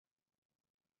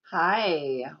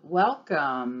Hi,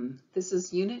 welcome. This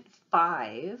is Unit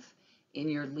 5 in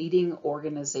your Leading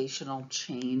Organizational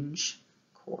Change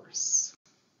course.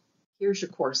 Here's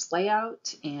your course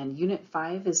layout, and Unit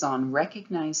 5 is on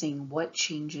recognizing what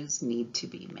changes need to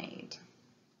be made.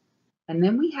 And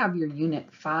then we have your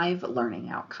Unit 5 learning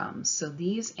outcomes. So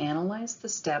these analyze the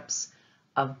steps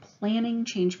of planning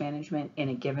change management in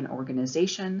a given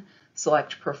organization,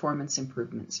 select performance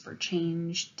improvements for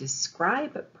change,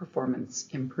 describe performance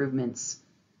improvements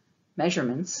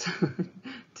measurements,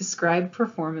 describe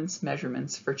performance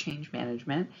measurements for change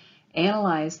management,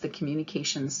 analyze the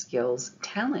communication skills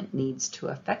talent needs to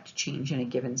affect change in a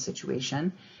given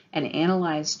situation, and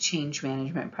analyze change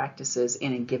management practices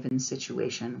in a given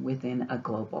situation within a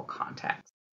global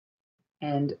context.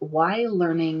 And why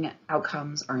learning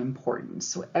outcomes are important.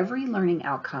 So every learning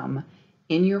outcome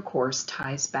in your course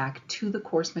ties back to the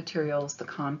course materials, the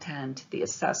content, the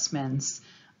assessments,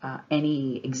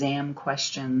 any exam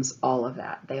questions, all of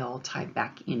that. They all tie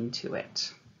back into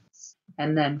it.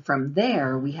 And then from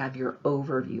there, we have your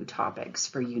overview topics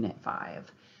for Unit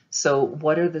 5. So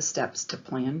what are the steps to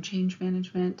plan change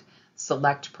management?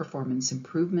 Select performance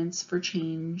improvements for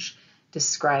change,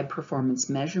 describe performance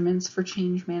measurements for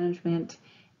change management,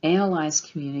 analyze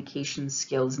communication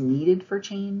skills needed for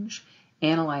change,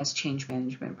 analyze change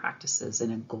management practices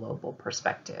in a global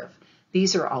perspective.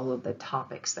 These are all of the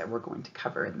topics that we're going to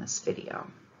cover in this video.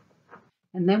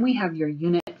 And then we have your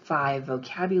Unit 5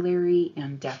 vocabulary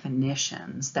and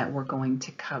definitions that we're going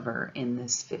to cover in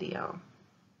this video.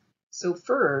 So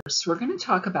first, we're going to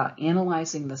talk about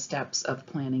analyzing the steps of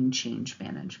planning change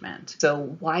management.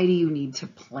 So why do you need to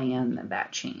plan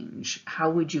that change? How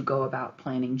would you go about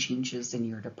planning changes in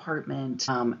your department?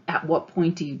 At what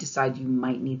point do you decide you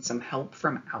might need some help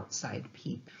from outside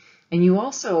people? And you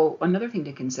also, another thing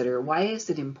to consider, why is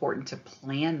it important to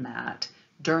plan that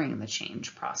during the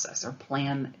change process or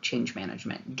plan change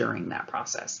management during that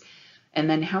process? And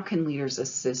then how can leaders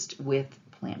assist with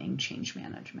planning change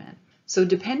management? So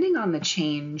depending on the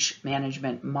change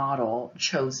management model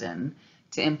chosen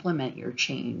to implement your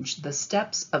change, the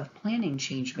steps of planning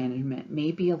change management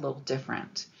may be a little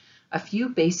different. A few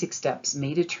basic steps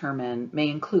may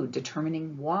include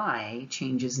determining why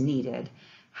change is needed,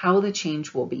 how the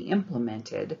change will be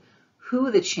implemented,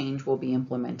 who the change will be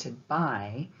implemented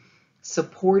by,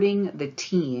 supporting the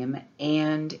team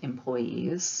and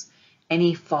employees,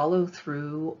 any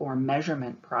follow-through or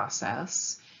measurement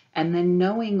process, and then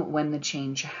knowing when the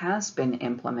change has been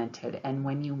implemented and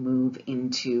when you move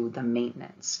into the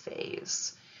maintenance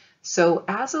phase. So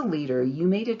as a leader, you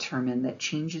may determine that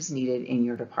change is needed in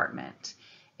your department.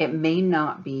 It may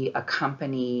not be a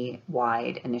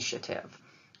company-wide initiative,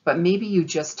 but maybe you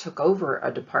just took over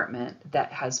a department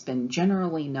that has been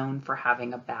generally known for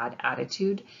having a bad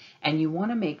attitude, and you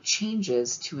want to make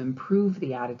changes to improve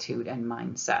the attitude and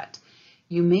mindset.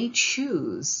 You may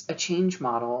choose a change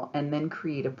model and then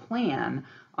create a plan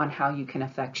on how you can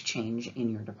affect change in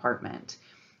your department.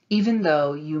 Even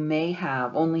though you may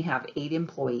only have 8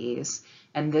 employees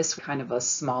and this kind of a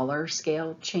smaller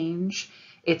scale change,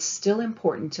 it's still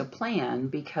important to plan,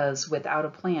 because without a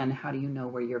plan, how do you know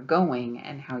where you're going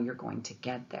and how you're going to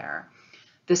get there?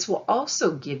 This will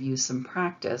also give you some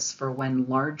practice for when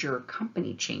larger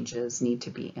company changes need to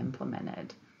be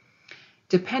implemented.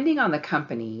 Depending on the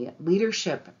company,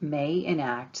 leadership may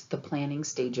enact the planning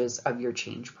stages of your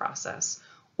change process,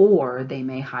 or they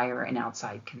may hire an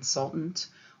outside consultant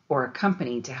or a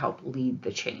company to help lead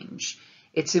the change.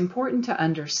 It's important to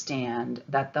understand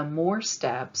that the more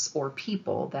steps or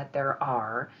people that there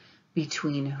are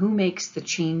between who makes the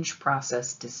change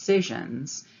process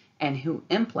decisions and who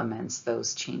implements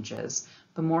those changes,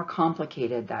 the more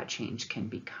complicated that change can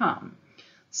become.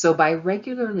 So by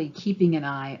regularly keeping an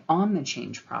eye on the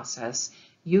change process,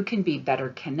 you can be better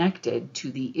connected to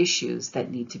the issues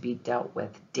that need to be dealt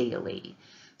with daily.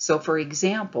 So for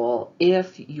example,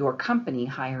 if your company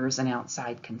hires an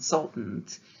outside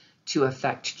consultant to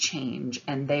affect change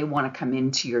and they want to come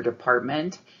into your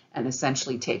department and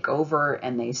essentially take over,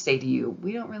 and they say to you,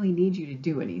 we don't really need you to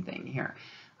do anything here.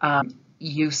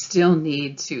 You still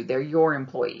need to, they're your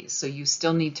employees, so you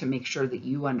still need to make sure that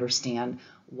you understand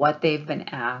what they've been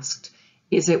asked.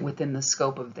 Is it within the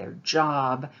scope of their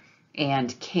job?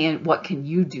 And what can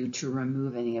you do to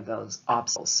remove any of those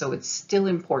obstacles? So it's still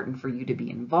important for you to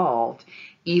be involved,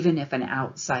 even if an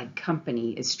outside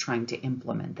company is trying to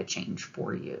implement the change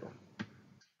for you.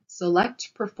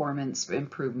 Select performance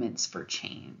improvements for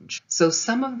change. So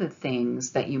some of the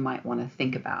things that you might want to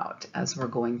think about as we're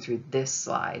going through this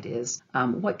slide is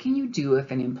what can you do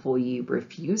if an employee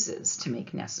refuses to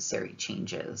make necessary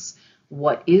changes?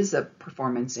 what is a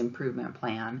performance improvement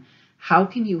plan? How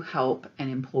can you help an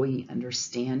employee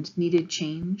understand needed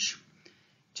change?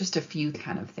 Just a few to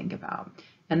kind of think about.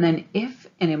 And then if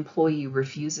an employee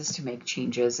refuses to make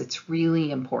changes, it's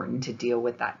really important to deal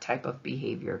with that type of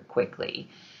behavior quickly.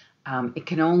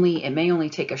 It may only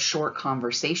take a short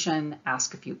conversation,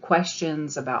 ask a few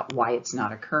questions about why it's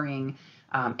not occurring,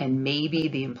 and maybe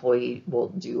the employee will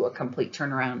do a complete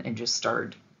turnaround and just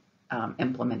start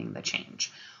implementing the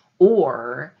change.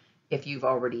 Or if you've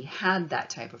already had that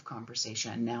type of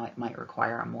conversation, now it might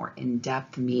require a more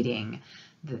in-depth meeting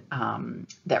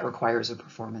that requires a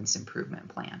performance improvement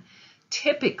plan.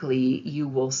 Typically, you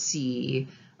will see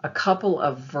a couple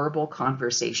of verbal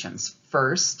conversations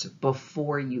first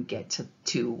before you get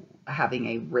to having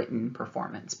a written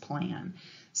performance plan.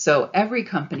 So every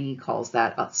company calls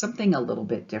that something a little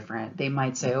bit different. They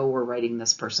might say, oh, we're writing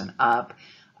this person up.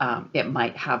 It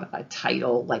might have a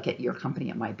title, like at your company,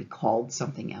 it might be called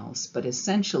something else, but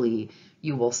essentially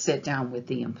you will sit down with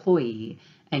the employee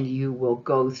and you will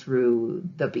go through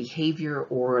the behavior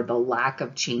or the lack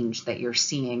of change that you're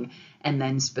seeing, and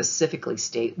then specifically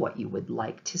state what you would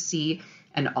like to see.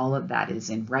 And all of that is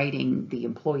in writing. The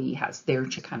employee has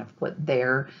to kind of put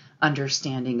their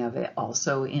understanding of it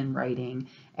also in writing.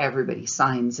 Everybody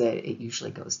signs it. It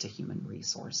usually goes to human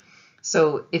resource.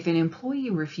 So if an employee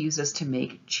refuses to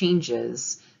make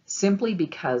changes simply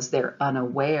because they're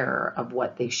unaware of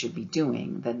what they should be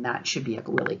doing, then that should be a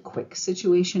really quick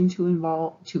situation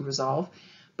to resolve.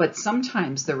 But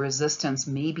sometimes the resistance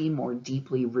may be more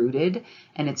deeply rooted,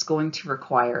 and it's going to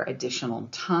require additional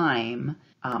time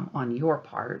on your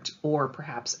part, or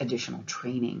perhaps additional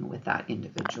training with that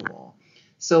individual.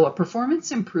 So a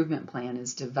performance improvement plan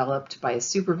is developed by a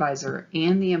supervisor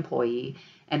and the employee,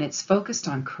 and it's focused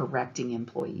on correcting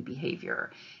employee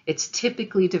behavior. It's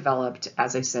typically developed,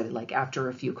 as I said, like after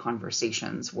a few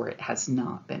conversations where it has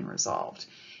not been resolved.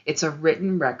 It's a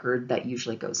written record that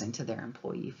usually goes into their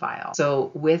employee file.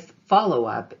 So with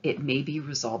follow-up, it may be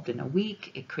resolved in a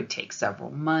week. It could take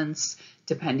several months,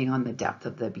 depending on the depth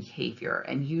of the behavior.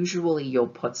 And usually you'll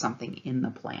put something in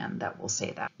the plan that will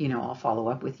say that, I'll follow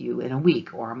up with you in a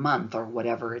week or a month or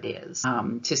whatever it is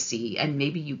to see. And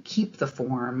maybe you keep the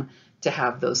form to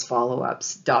have those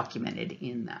follow-ups documented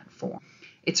in that form.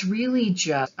 It's really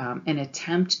just an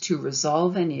attempt to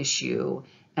resolve an issue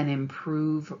and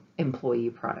improve employee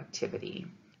productivity.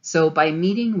 So by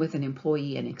meeting with an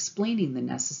employee and explaining the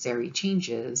necessary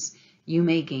changes, you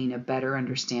may gain a better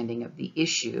understanding of the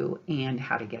issue and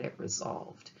how to get it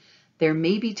resolved. There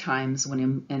may be times when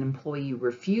an employee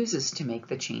refuses to make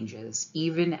the changes,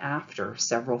 even after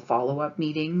several follow-up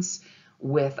meetings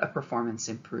with a performance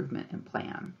improvement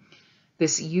plan.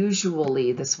 This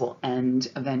will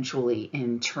end eventually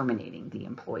in terminating the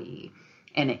employee,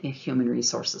 and human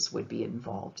resources would be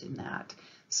involved in that.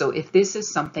 So if this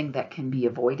is something that can be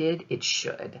avoided, it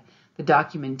should. The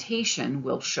documentation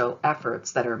will show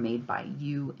efforts that are made by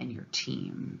you and your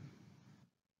team.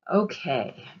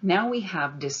 Okay, now we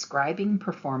have describing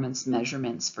performance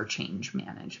measurements for change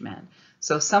management.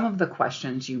 So some of the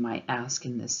questions you might ask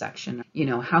in this section,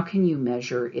 how can you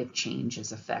measure if change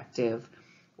is effective?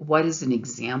 What is an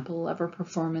example of a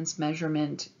performance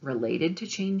measurement related to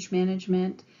change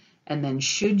management? And then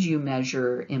should you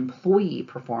measure employee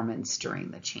performance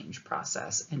during the change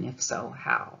process? And if so,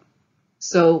 how?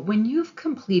 So when you've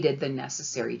completed the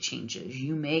necessary changes,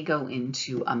 you may go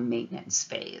into a maintenance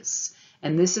phase.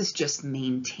 And this is just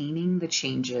maintaining the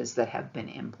changes that have been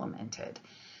implemented.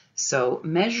 So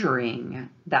measuring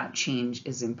that change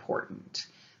is important.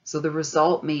 So the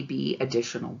result may be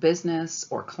additional business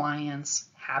or clients,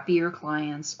 happier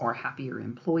clients or happier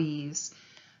employees.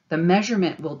 The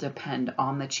measurement will depend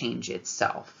on the change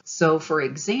itself. So for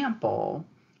example,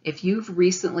 if you've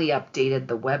recently updated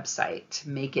the website to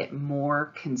make it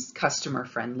more customer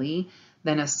friendly,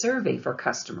 then a survey for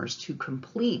customers to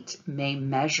complete may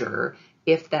measure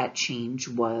if that change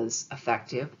was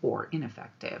effective or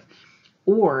ineffective.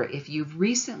 Or if you've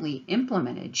recently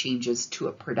implemented changes to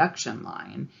a production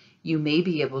line, you may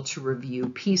be able to review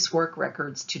piecework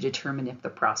records to determine if the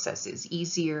process is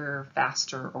easier,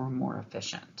 faster, or more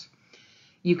efficient.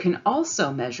 You can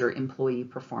also measure employee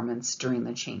performance during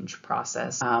the change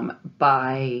process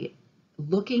by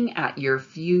looking at your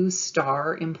few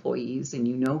star employees, and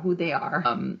you know who they are,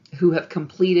 who have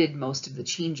completed most of the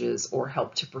changes or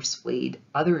helped to persuade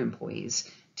other employees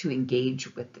to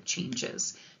engage with the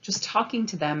changes. Just talking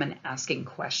to them and asking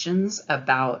questions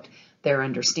about their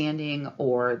understanding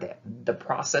or the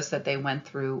process that they went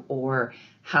through, or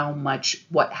how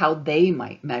they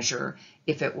might measure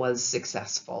if it was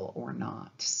successful or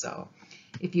not. So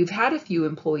if you've had a few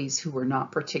employees who were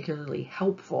not particularly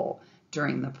helpful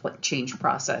during the change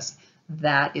process,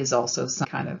 that is also some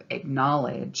kind of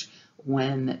acknowledge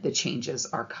when the changes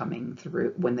are coming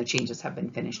through, when the changes have been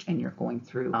finished and you're going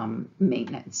through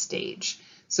maintenance stage.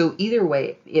 So either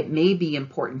way, it may be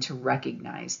important to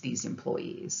recognize these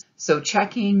employees. So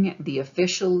checking the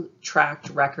official tracked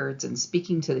records and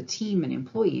speaking to the team and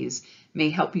employees may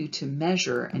help you to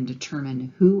measure and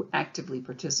determine who actively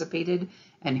participated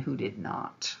and who did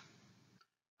not.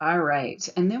 All right,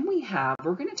 and then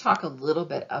we're going to talk a little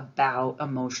bit about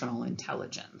emotional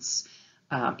intelligence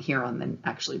here on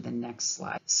the next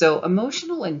slide. So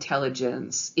emotional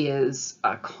intelligence is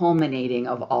a culminating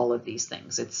of all of these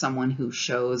things. It's someone who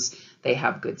shows they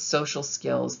have good social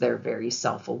skills, they're very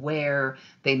self-aware,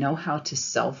 they know how to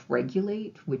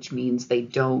self-regulate, which means they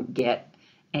don't get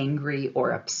angry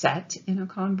or upset in a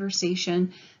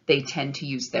conversation. They tend to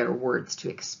use their words to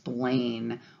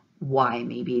explain why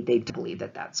maybe they believe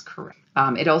that that's correct.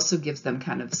 It also gives them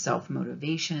kind of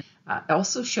self-motivation. It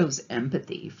also shows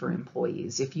empathy for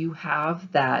employees. If you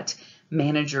have that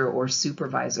manager or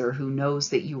supervisor who knows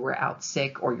that you were out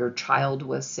sick or your child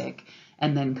was sick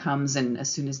and then comes and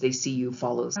as soon as they see you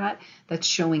follows that, that's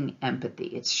showing empathy.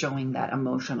 It's showing that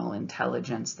emotional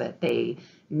intelligence that they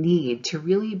need to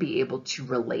really be able to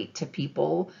relate to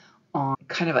people on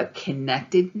kind of a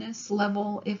connectedness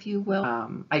level, if you will.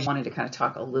 I wanted to kind of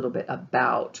talk a little bit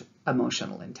about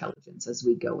emotional intelligence as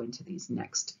we go into these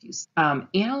next few.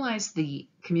 Analyze the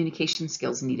communication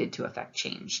skills needed to affect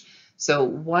change. So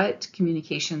what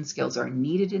communication skills are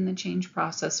needed in the change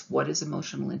process? What is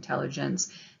emotional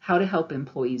intelligence? How to help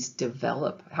employees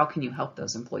develop, how can you help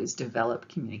those employees develop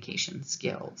communication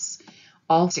skills?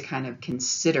 All to kind of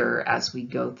consider as we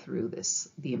go through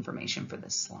the information for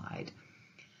this slide.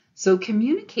 So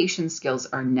communication skills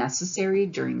are necessary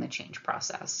during the change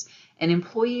process, and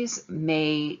employees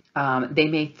may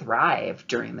thrive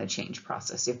during the change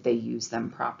process if they use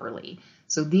them properly.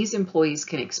 So these employees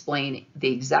can explain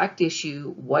the exact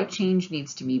issue, what change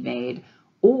needs to be made,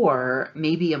 or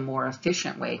maybe a more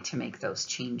efficient way to make those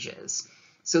changes.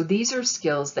 So these are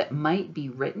skills that might be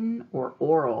written or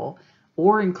oral,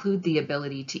 or include the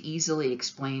ability to easily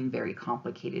explain very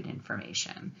complicated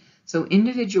information. So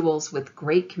individuals with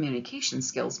great communication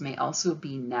skills may also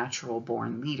be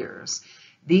natural-born leaders.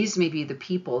 These may be the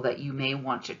people that you may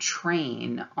want to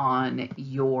train on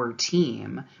your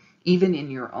team, even in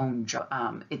your own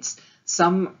job.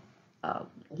 Some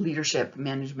leadership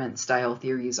management style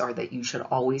theories are that you should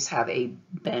always have a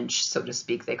bench, so to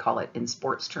speak, they call it in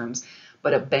sports terms,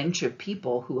 but a bench of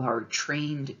people who are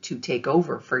trained to take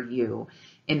over for you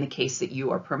in the case that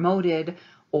you are promoted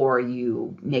or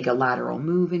you make a lateral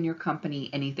move in your company,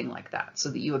 anything like that, so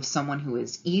that you have someone who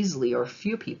is easily, or a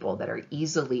few people that are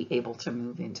easily able to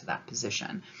move into that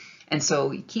position. And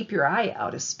so keep your eye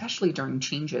out, especially during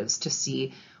changes, to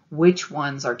see which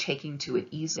ones are taking to it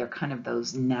easy. They're kind of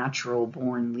those natural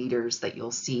born leaders that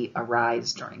you'll see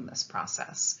arise during this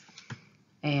process.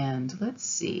 And let's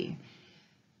see.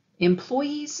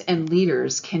 Employees and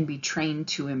leaders can be trained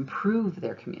to improve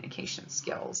their communication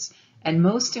skills, and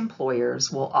most employers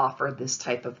will offer this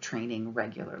type of training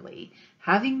regularly.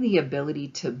 Having the ability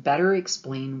to better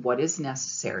explain what is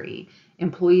necessary,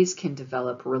 employees can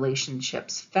develop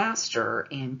relationships faster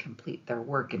and complete their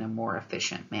work in a more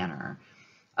efficient manner.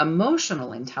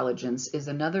 Emotional intelligence is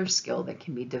another skill that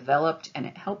can be developed, and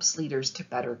it helps leaders to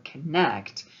better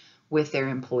connect with their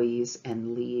employees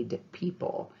and lead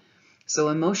people. So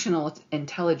emotional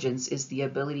intelligence is the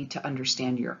ability to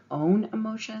understand your own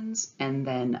emotions and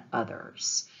then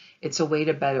others. It's a way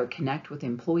to better connect with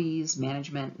employees,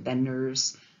 management,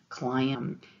 vendors,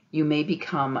 clients. You may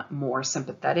become more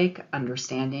sympathetic,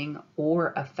 understanding,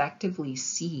 or effectively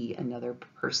see another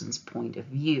person's point of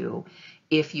view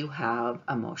if you have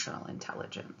emotional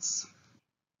intelligence.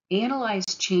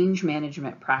 Analyze change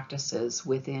management practices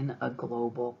within a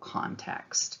global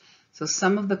context. So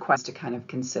some of the questions to kind of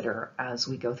consider as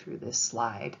we go through this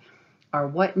slide are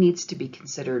what needs to be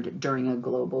considered during a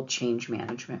global change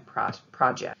management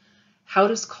project. How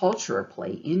does culture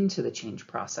play into the change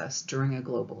process during a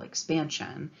global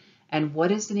expansion? And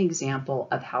what is an example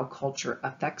of how culture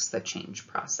affects the change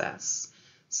process?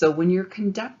 So when you're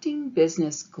conducting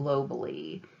business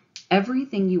globally,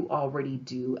 everything you already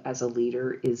do as a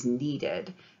leader is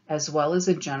needed, as well as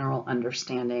a general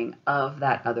understanding of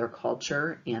that other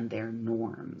culture and their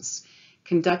norms.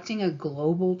 Conducting a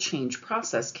global change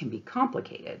process can be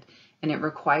complicated, and it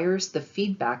requires the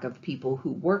feedback of people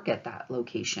who work at that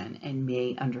location and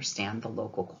may understand the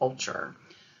local culture.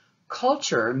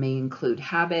 Culture may include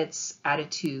habits,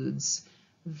 attitudes,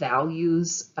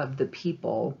 values of the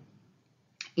people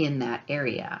in that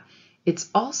area. It's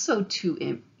also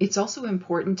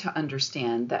important to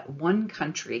understand that one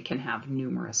country can have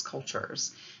numerous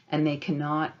cultures, and they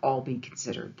cannot all be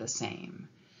considered the same.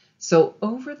 So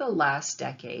over the last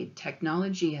decade,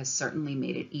 technology has certainly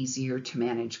made it easier to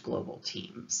manage global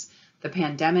teams. The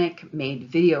pandemic made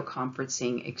video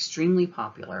conferencing extremely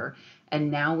popular,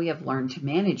 and now we have learned to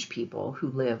manage people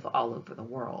who live all over the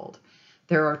world.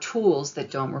 There are tools that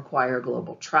don't require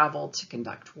global travel to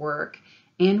conduct work,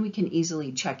 and we can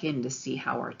easily check in to see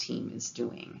how our team is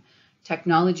doing.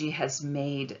 Technology has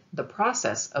made the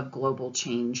process of global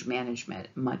change management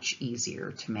much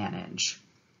easier to manage.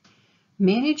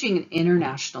 Managing an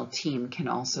international team can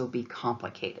also be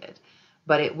complicated,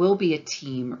 but it will be a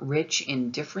team rich in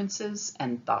differences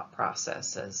and thought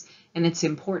processes, and it's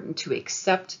important to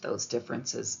accept those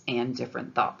differences and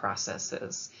different thought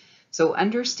processes. So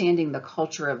understanding the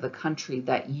culture of the country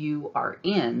that you are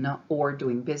in or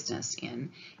doing business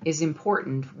in is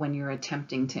important when you're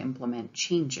attempting to implement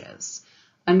changes.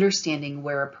 Understanding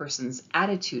where a person's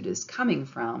attitude is coming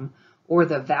from or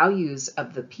the values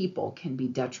of the people can be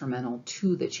detrimental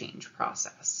to the change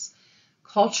process.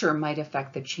 Culture might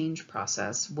affect the change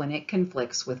process when it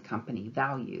conflicts with company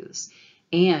values,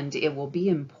 and it will be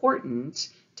important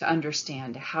to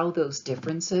understand how those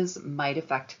differences might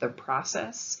affect the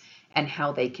process and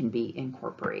how they can be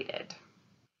incorporated.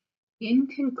 In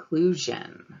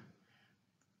conclusion,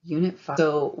 Unit 5.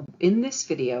 So in this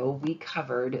video, we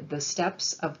covered the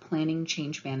steps of planning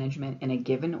change management in a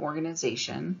given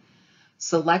organization,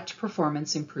 select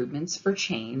performance improvements for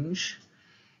change,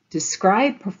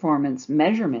 describe performance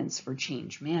measurements for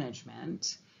change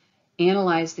management,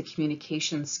 analyze the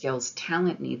communication skills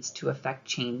talent needs to affect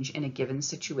change in a given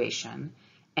situation,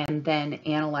 and then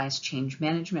analyze change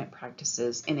management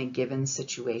practices in a given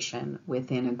situation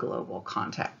within a global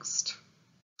context.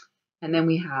 And then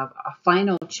we have a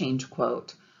final change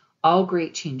quote: all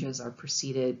great changes are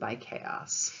preceded by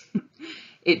chaos.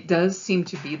 It does seem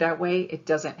to be that way. It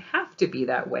doesn't have to be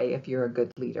that way if you're a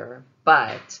good leader,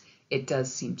 but it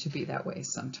does seem to be that way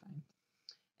sometimes.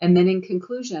 And then in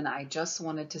conclusion, I just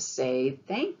wanted to say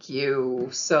thank you.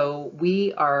 So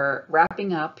we are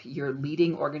wrapping up your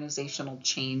leading organizational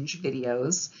change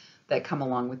videos that come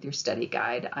along with your study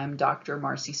guide. I'm Dr.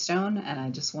 Marcy Stone, and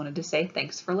I just wanted to say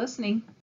thanks for listening.